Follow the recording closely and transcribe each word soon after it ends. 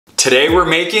Today we're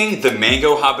making the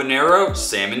mango habanero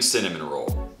salmon cinnamon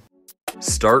roll.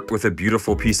 Start with a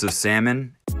beautiful piece of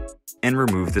salmon and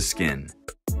remove the skin.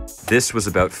 This was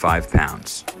about 5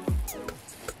 pounds.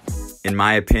 In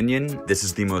my opinion, this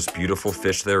is the most beautiful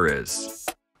fish there is.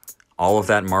 All of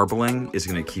that marbling is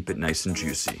going to keep it nice and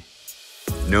juicy.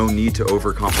 No need to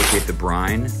overcomplicate the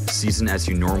brine. Season as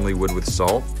you normally would with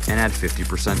salt and add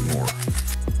 50% more.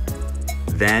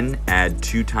 Then add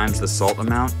 2 times the salt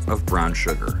amount of brown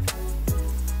sugar.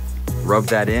 Rub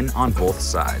that in on both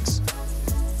sides.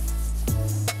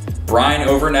 Brine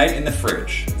overnight in the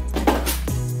fridge.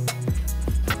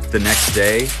 The next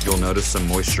day, you'll notice some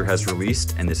moisture has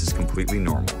released, and this is completely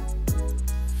normal.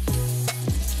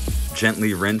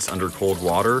 Gently rinse under cold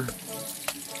water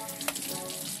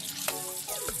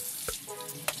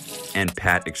and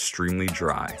pat extremely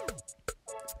dry.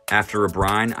 After a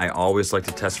brine, I always like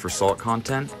to test for salt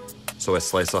content, so I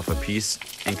slice off a piece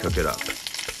and cook it up.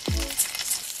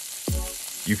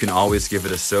 You can always give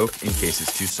it a soak in case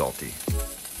it's too salty.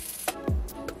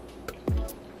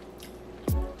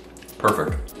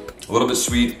 Perfect. A little bit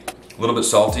sweet, a little bit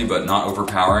salty, but not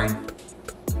overpowering.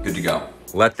 Good to go.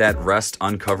 Let that rest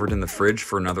uncovered in the fridge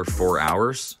for another 4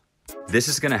 hours. This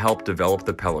is going to help develop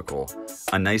the pellicle,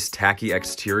 a nice tacky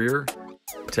exterior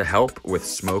to help with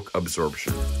smoke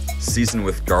absorption. Season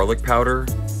with garlic powder,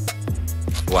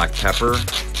 black pepper,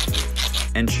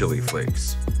 and chili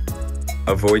flakes.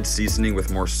 Avoid seasoning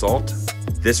with more salt.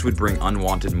 This would bring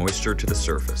unwanted moisture to the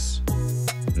surface.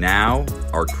 Now,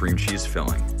 our cream cheese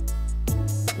filling.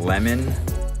 Lemon,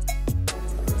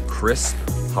 crisp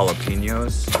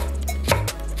jalapenos,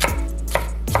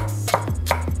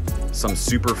 some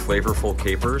super flavorful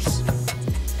capers,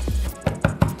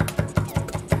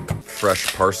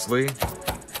 fresh parsley,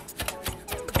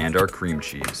 and our cream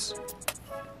cheese.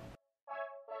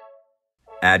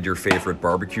 Add your favorite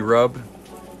barbecue rub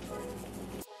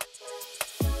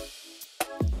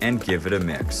and give it a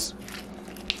mix.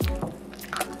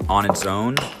 On its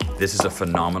own, this is a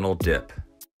phenomenal dip.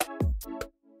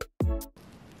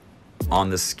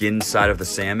 On the skin side of the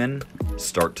salmon,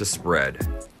 start to spread.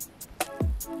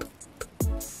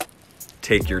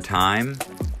 Take your time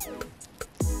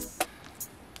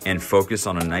and focus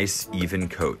on a nice even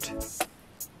coat.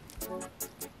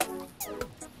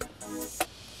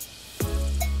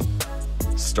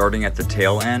 Starting at the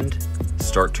tail end,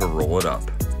 start to roll it up.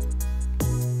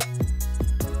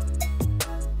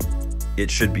 It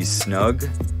should be snug,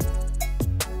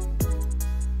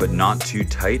 but not too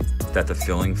tight that the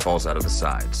filling falls out of the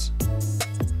sides.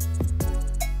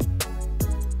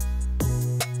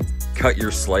 Cut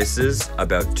your slices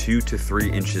about 2 to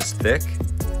 3 inches thick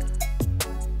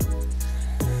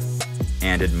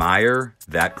and admire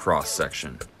that cross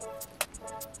section.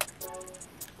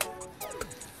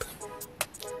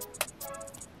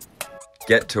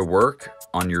 Get to work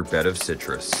on your bed of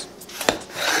citrus.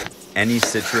 Any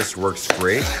citrus works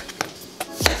great.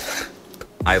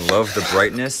 I love the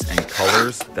brightness and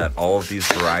colors that all of these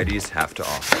varieties have to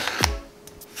offer.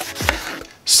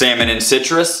 Salmon and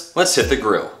citrus, let's hit the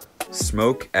grill.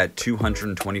 Smoke at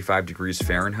 225 degrees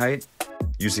Fahrenheit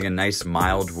using a nice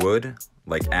mild wood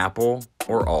like apple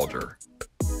or alder.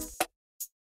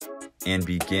 And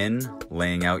begin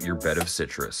laying out your bed of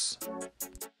citrus.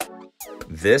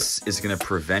 This is going to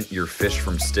prevent your fish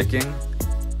from sticking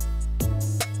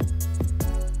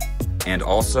and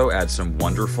also add some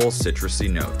wonderful citrusy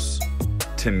notes.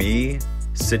 To me,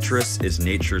 citrus is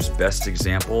nature's best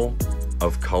example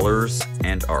of colors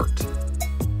and art.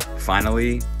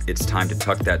 Finally, it's time to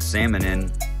tuck that salmon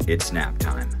in. It's nap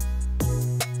time.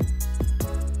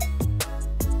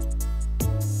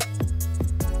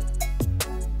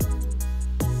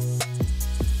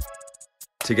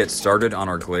 To get started on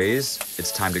our glaze,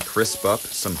 it's time to crisp up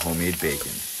some homemade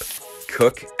bacon.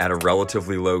 Cook at a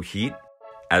relatively low heat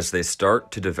as they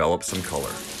start to develop some color.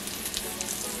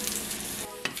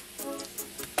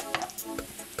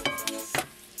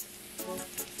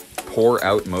 Pour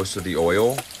out most of the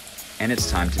oil, and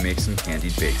it's time to make some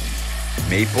candied bacon.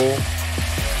 Maple,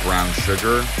 brown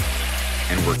sugar,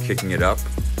 and we're kicking it up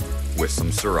with some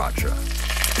Sriracha.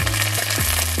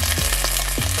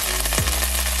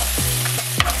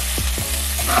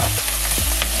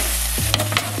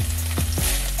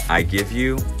 I give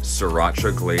you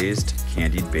Sriracha glazed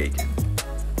candied bacon.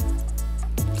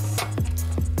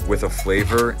 With a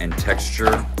flavor and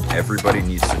texture everybody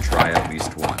needs to try at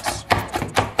least once.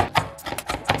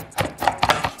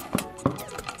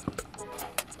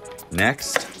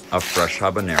 Next, a fresh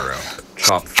habanero.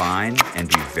 Chop fine and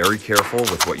be very careful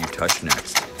with what you touch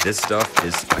next. This stuff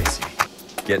is spicy.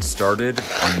 Get started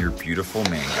on your beautiful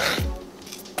mango.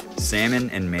 Salmon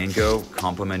and mango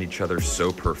complement each other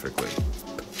so perfectly.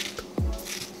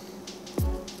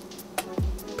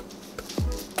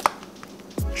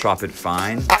 Chop it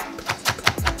fine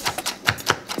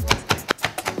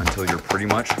until you're pretty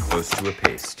much close to a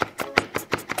paste.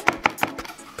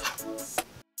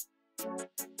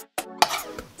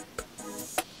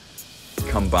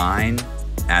 Combine,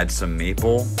 add some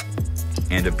maple,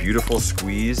 and a beautiful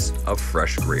squeeze of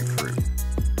fresh grapefruit.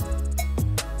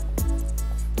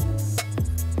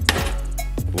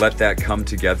 Let that come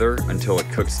together until it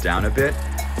cooks down a bit.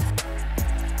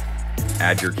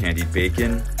 Add your candied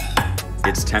bacon.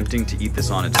 It's tempting to eat this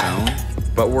on its own,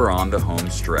 but we're on the home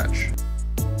stretch.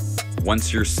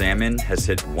 Once your salmon has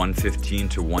hit 115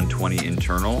 to 120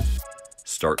 internal,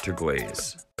 start to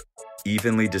glaze.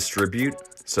 Evenly distribute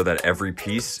so that every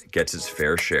piece gets its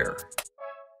fair share.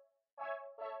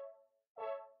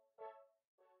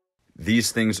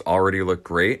 These things already look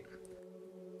great,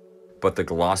 but the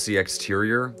glossy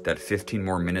exterior that 15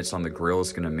 more minutes on the grill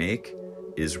is gonna make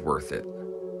is worth it.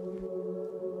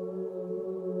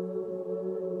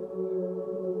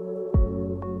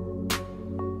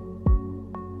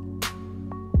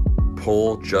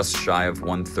 Pull just shy of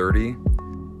 130,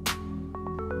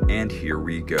 and here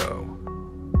we go.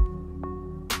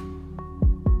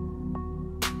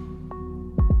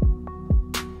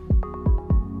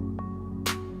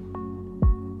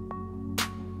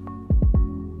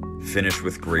 Finish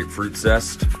with grapefruit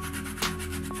zest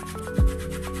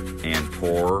and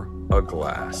pour a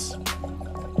glass.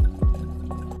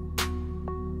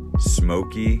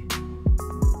 Smoky,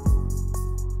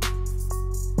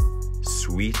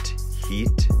 sweet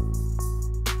heat,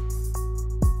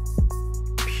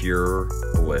 pure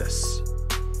bliss.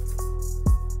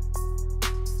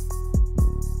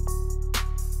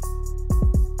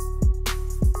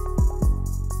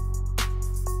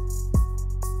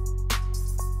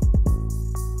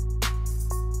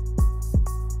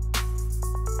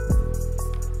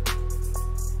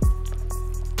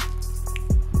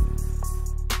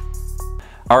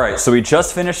 All right, so we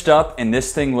just finished up and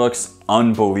this thing looks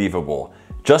unbelievable.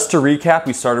 Just to recap,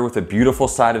 we started with a beautiful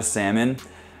side of salmon,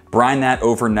 brined that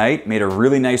overnight, made a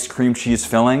really nice cream cheese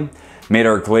filling, made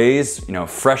our glaze,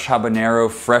 fresh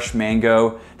habanero, fresh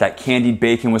mango, that candied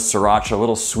bacon with sriracha, a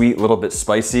little sweet, a little bit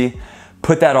spicy.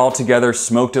 Put that all together,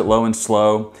 smoked it low and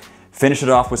slow, finished it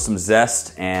off with some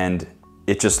zest, and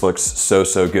it just looks so,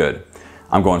 so good.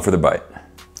 I'm going for the bite.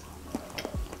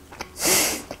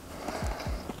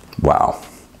 Wow.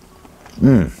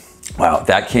 Wow,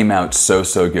 that came out so,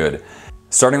 so good.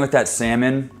 Starting with that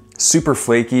salmon, super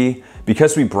flaky.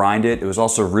 Because we brined it, it was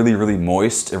also really, really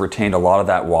moist. It retained a lot of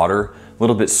that water, a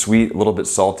little bit sweet, a little bit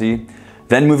salty.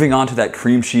 Then moving on to that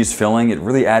cream cheese filling, it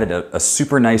really added a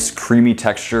super nice creamy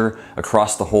texture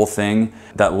across the whole thing.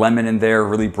 That lemon in there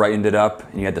really brightened it up,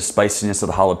 and you had the spiciness of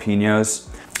the jalapenos.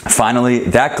 Finally,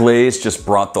 that glaze just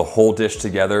brought the whole dish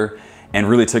together and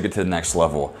really took it to the next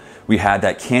level. We had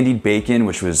that candied bacon,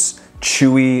 which was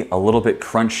chewy, a little bit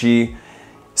crunchy,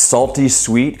 salty,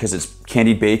 sweet, because it's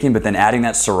candied bacon, but then adding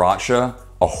that sriracha,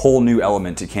 a whole new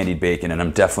element to candied bacon, and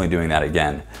I'm definitely doing that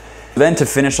again. Then to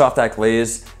finish off that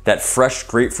glaze, that fresh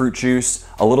grapefruit juice,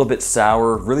 a little bit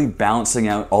sour, really balancing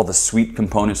out all the sweet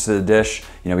components to the dish.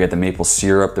 We had the maple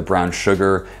syrup, the brown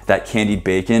sugar, that candied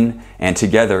bacon, and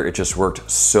together it just worked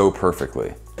so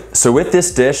perfectly. So with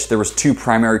this dish, there was two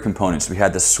primary components. We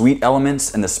had the sweet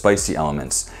elements and the spicy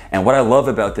elements. And what I love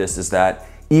about this is that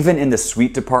even in the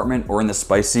sweet department or in the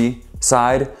spicy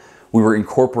side, we were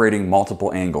incorporating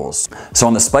multiple angles. So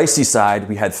on the spicy side,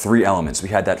 we had three elements. We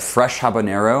had that fresh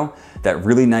habanero, that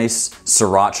really nice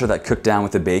sriracha that cooked down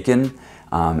with the bacon,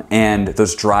 and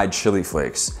those dried chili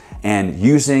flakes. And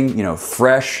using,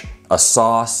 fresh, a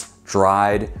sauce,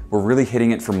 dried, we're really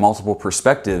hitting it from multiple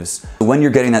perspectives. When you're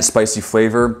getting that spicy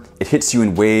flavor, it hits you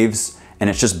in waves and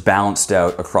it's just balanced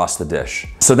out across the dish.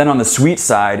 So then on the sweet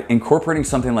side, incorporating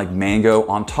something like mango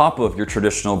on top of your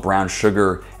traditional brown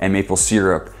sugar and maple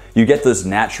syrup, you get those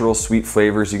natural sweet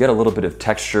flavors, you get a little bit of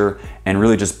texture, and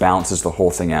really just balances the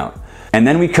whole thing out. And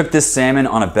then we cook this salmon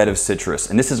on a bed of citrus,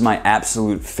 and this is my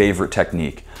absolute favorite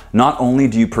technique. Not only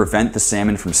do you prevent the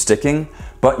salmon from sticking,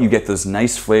 but you get those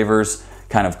nice flavors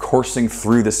kind of coursing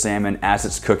through the salmon as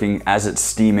it's cooking, as it's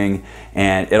steaming,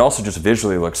 and it also just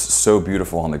visually looks so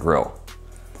beautiful on the grill.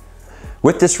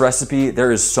 With this recipe,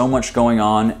 there is so much going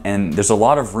on and there's a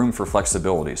lot of room for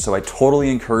flexibility. So I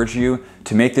totally encourage you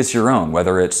to make this your own,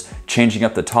 whether it's changing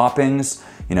up the toppings,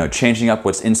 changing up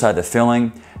what's inside the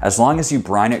filling. As long as you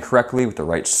brine it correctly with the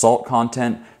right salt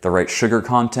content, the right sugar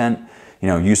content,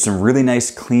 use some really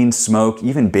nice clean smoke,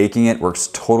 even baking it works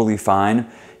totally fine.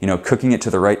 cooking it to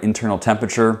the right internal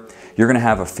temperature, you're gonna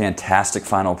have a fantastic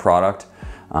final product.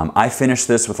 I finished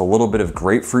this with a little bit of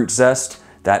grapefruit zest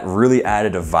that really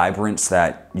added a vibrance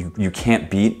that you can't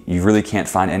beat, you really can't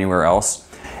find anywhere else.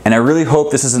 And I really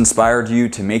hope this has inspired you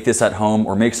to make this at home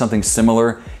or make something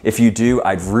similar. If you do,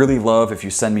 I'd really love if you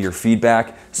send me your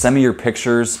feedback, send me your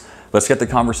pictures. Let's get the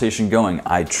conversation going.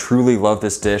 I truly love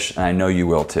this dish and I know you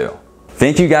will too.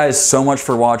 Thank you guys so much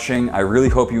for watching. I really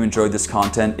hope you enjoyed this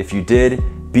content. If you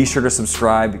did, be sure to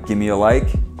subscribe, give me a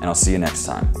like, and I'll see you next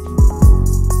time.